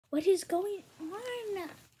What is going on,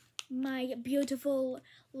 my beautiful,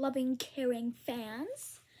 loving, caring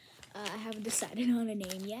fans? I haven't decided on a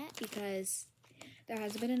name yet because there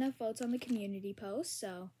hasn't been enough votes on the community post,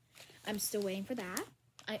 so I'm still waiting for that.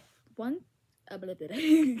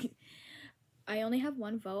 I only have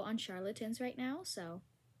one vote on charlatans right now, so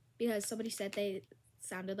because somebody said they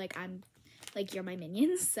sounded like I'm like you're my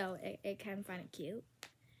minions, so it can find it cute.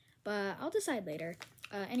 But I'll decide later.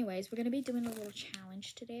 Anyways, we're gonna be doing a little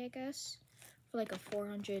challenge today, I guess, for like a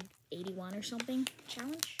 481 or something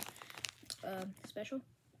challenge, special.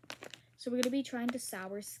 So we're gonna be trying to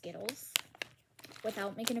sour Skittles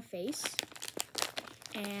without making a face,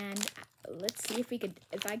 and let's see if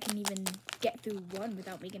I can even get through one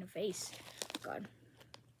without making a face. God,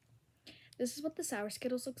 this is what the sour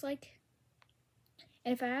Skittles looks like.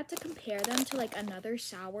 And if I had to compare them to like another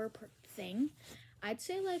sour thing, I'd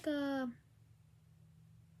say like a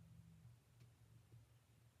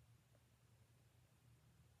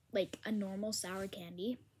normal sour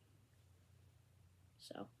candy.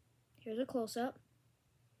 So here's a close-up.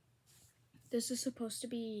 This is supposed to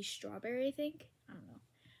be strawberry, I think. I don't know.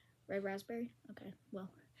 Red raspberry? Okay, well,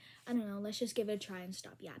 I don't know. Let's just give it a try and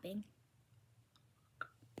stop yapping.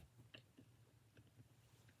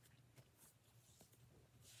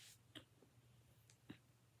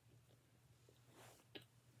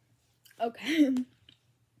 Okay.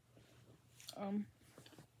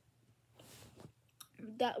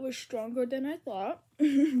 That was stronger than I thought.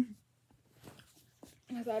 I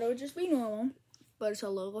thought it would just be normal, but it's a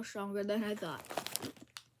little stronger than I thought.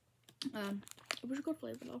 It was a good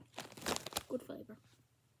flavor though. Good flavor.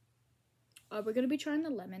 We're gonna be trying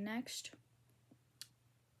the lemon next.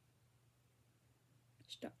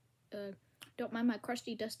 Stop. Don't mind my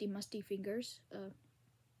crusty, dusty, musty fingers. We're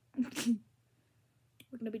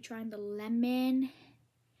gonna be trying the lemon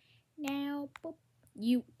now. Boop.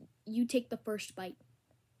 You take the first bite.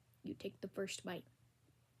 You take the first bite.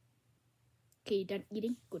 Okay, you done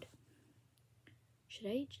eating? Good. Should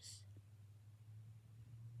I just...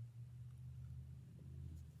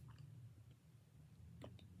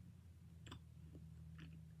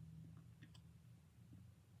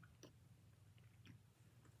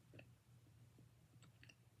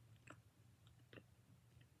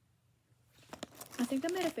 I think I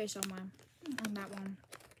made a face on that one.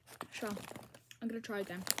 So, I'm gonna try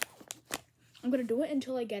again. I'm gonna do it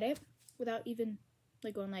until I get it without even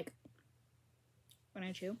like going like when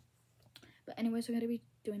I chew. But anyways, we're gonna be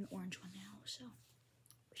doing the orange one now, so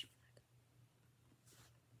wish me luck.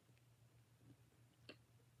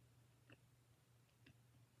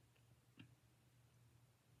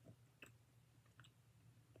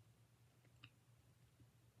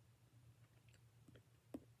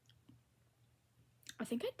 I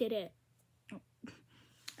think I did it. Oh.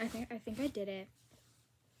 I think I did it.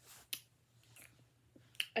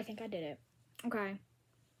 I think I did it. Okay.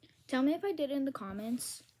 Tell me if I did it in the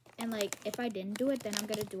comments. And like, if I didn't do it, then I'm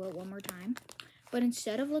gonna do it one more time. But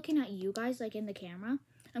instead of looking at you guys like in the camera,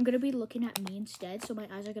 I'm gonna be looking at me instead. So my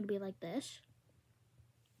eyes are gonna be like this.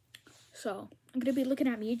 So I'm gonna be looking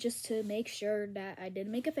at me just to make sure that I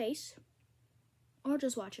didn't make a face. Or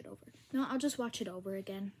just watch it over. No, I'll just watch it over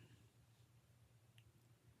again.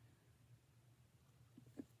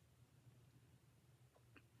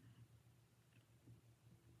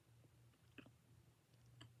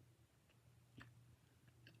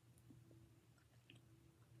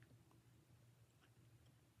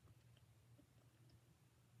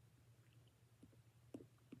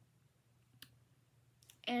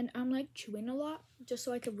 And I'm like chewing a lot just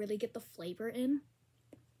so I can really get the flavor in.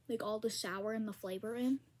 Like all the sour and the flavor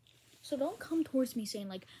in. So don't come towards me saying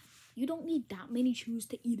like, you don't need that many chews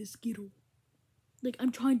to eat a Skittle. Like,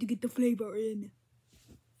 I'm trying to get the flavor in.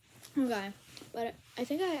 Okay, but I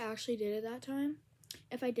think I actually did it that time.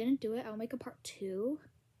 If I didn't do it, I'll make a part 2.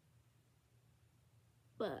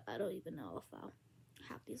 But I don't even know if I'll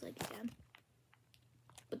have these like again.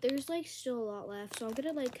 But there's like still a lot left, so I'm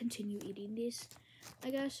gonna like continue eating these,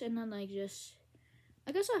 I guess, and then like just,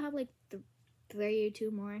 I guess I'll have like 3 or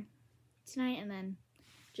 2 more tonight, and then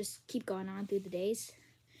just keep going on through the days.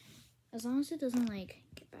 As long as it doesn't like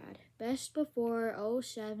get bad. Best before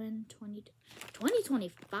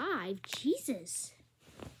 2025. Jesus.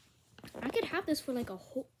 I could have this for like I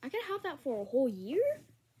could have that for a whole year.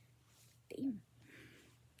 Damn.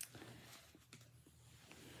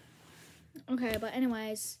 Okay, but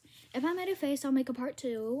anyways, if I made a face, I'll make a part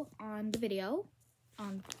 2 on the video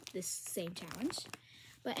on this same challenge.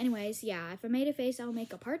 But anyways, yeah, if I made a face, I'll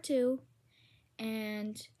make a part 2.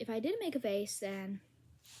 And if I didn't make a face, then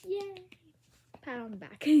yay, pat on the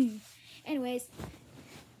back. Anyways,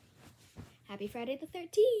 Happy Friday the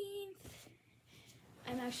 13th.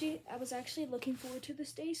 I was actually looking forward to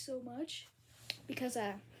this day so much because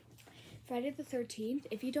Friday the 13th,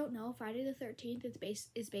 if you don't know, Friday the 13th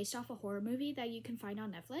is based off a horror movie that you can find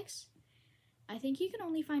on Netflix. I think you can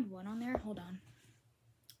only find one on there. Hold on.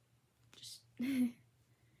 Just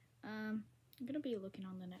I'm going to be looking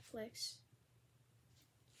on the Netflix.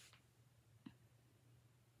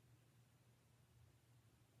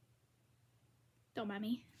 Don't mind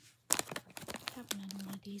me. Tapping on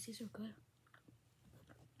one of these. These are good.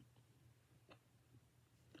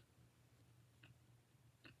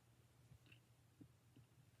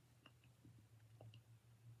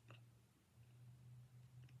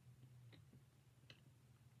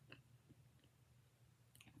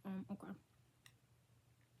 Okay.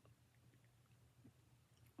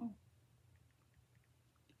 Oh.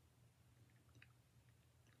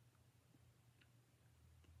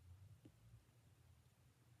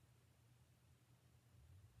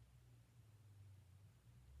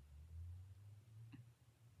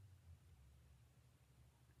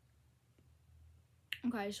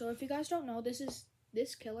 Okay, so if you guys don't know, this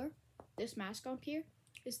mask on here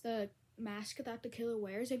is the mask that the killer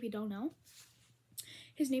wears. If you don't know,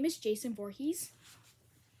 his name is Jason Voorhees.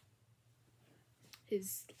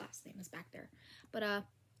 His last name is back there, but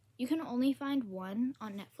you can only find one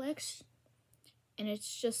on Netflix, and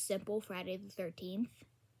it's just simple Friday the 13th.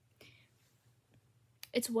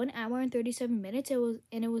 It's 1 hour and 37 minutes. It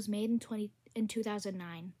was made in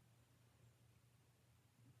 2009.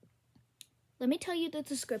 Let me tell you the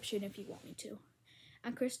description if you want me to.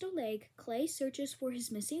 At Crystal Lake, Clay searches for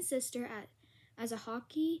his missing sister as a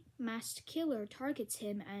hockey masked killer targets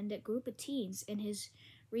him and a group of teens in his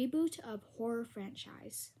reboot of horror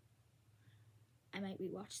franchise. I might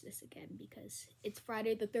rewatch this again because it's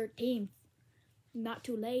Friday the 13th. Not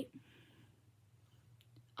too late.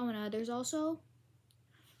 Oh no, there's also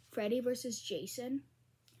Freddy vs. Jason.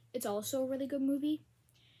 It's also a really good movie.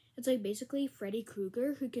 It's like basically Freddy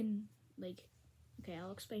Krueger who can okay,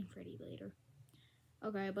 I'll explain Freddy later.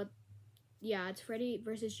 Okay, but yeah, it's Freddy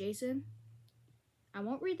versus Jason. I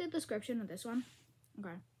won't read the description of this one.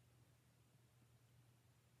 Okay.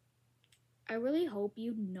 I really hope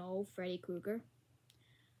you know Freddy Krueger.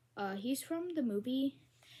 He's from the movie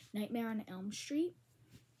Nightmare on Elm Street.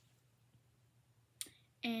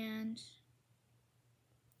 And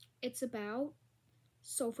it's about,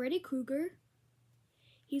 so Freddy Krueger,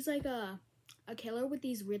 he's like a killer with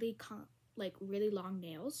these really long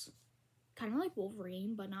nails. Kind of like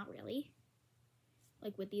Wolverine, but not really.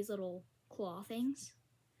 Like with these little claw things.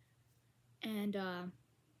 And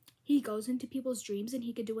he goes into people's dreams and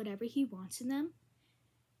he can do whatever he wants in them.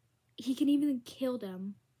 He can even kill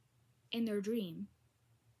them in their dream.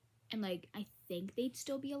 And I think they'd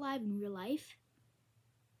still be alive in real life.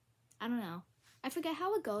 I don't know. I forget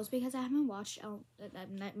how it goes because I haven't watched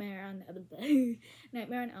Nightmare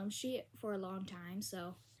on Elm Street for a long time,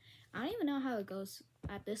 so I don't even know how it goes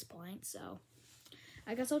at this point, so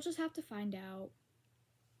I guess I'll just have to find out.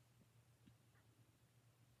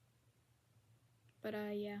 But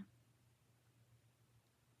yeah.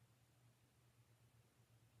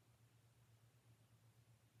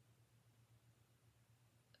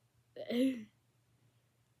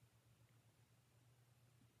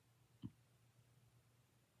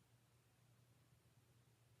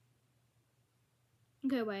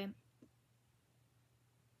 Okay, wait.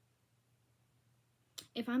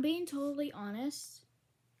 If I'm being totally honest,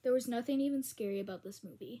 there was nothing even scary about this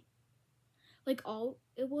movie. All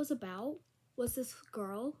it was about was this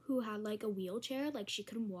girl who had a wheelchair, she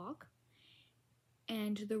couldn't walk.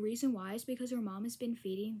 And the reason why is because her mom has been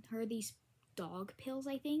feeding her these dog pills,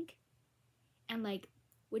 I think. And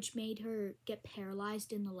which made her get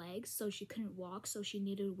paralyzed in the legs, so she couldn't walk, so she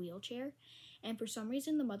needed a wheelchair. And for some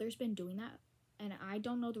reason, the mother's been doing that. And I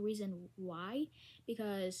don't know the reason why,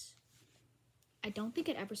 because I don't think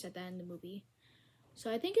it ever said that in the movie.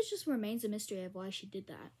 So I think it just remains a mystery of why she did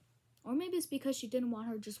that. Or maybe it's because she didn't want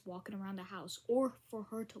her just walking around the house, or for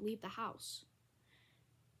her to leave the house.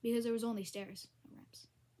 Because there was only stairs and ramps.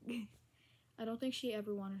 I don't think she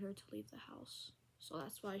ever wanted her to leave the house. So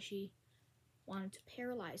that's why she wanted to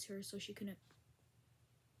paralyze her so she couldn't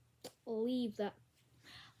leave that.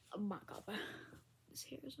 Oh my god, this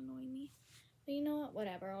hair is annoying me. But you know what?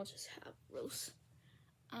 Whatever, I'll just have roast.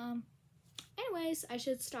 Anyways, I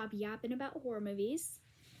should stop yapping about horror movies.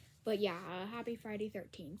 But yeah, happy Friday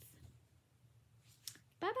 13th.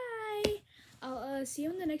 Bye-bye! I'll see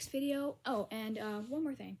you in the next video. Oh, and one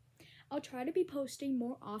more thing. I'll try to be posting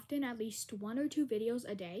more often, at least 1 or 2 videos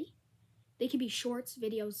a day. They can be shorts,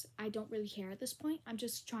 videos. I don't really care at this point. I'm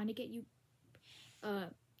just trying to get you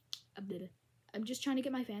I'm just trying to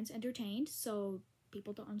get my fans entertained so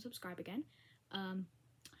people don't unsubscribe again.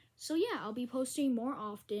 So yeah, I'll be posting more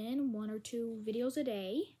often, 1 or 2 videos a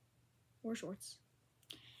day, or shorts.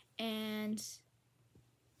 And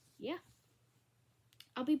yeah,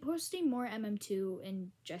 I'll be posting more MM2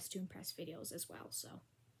 and Just to Impress videos as well. So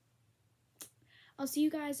I'll see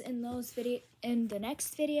you guys in the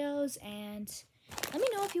next videos, and let me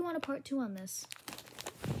know if you want a part 2 on this.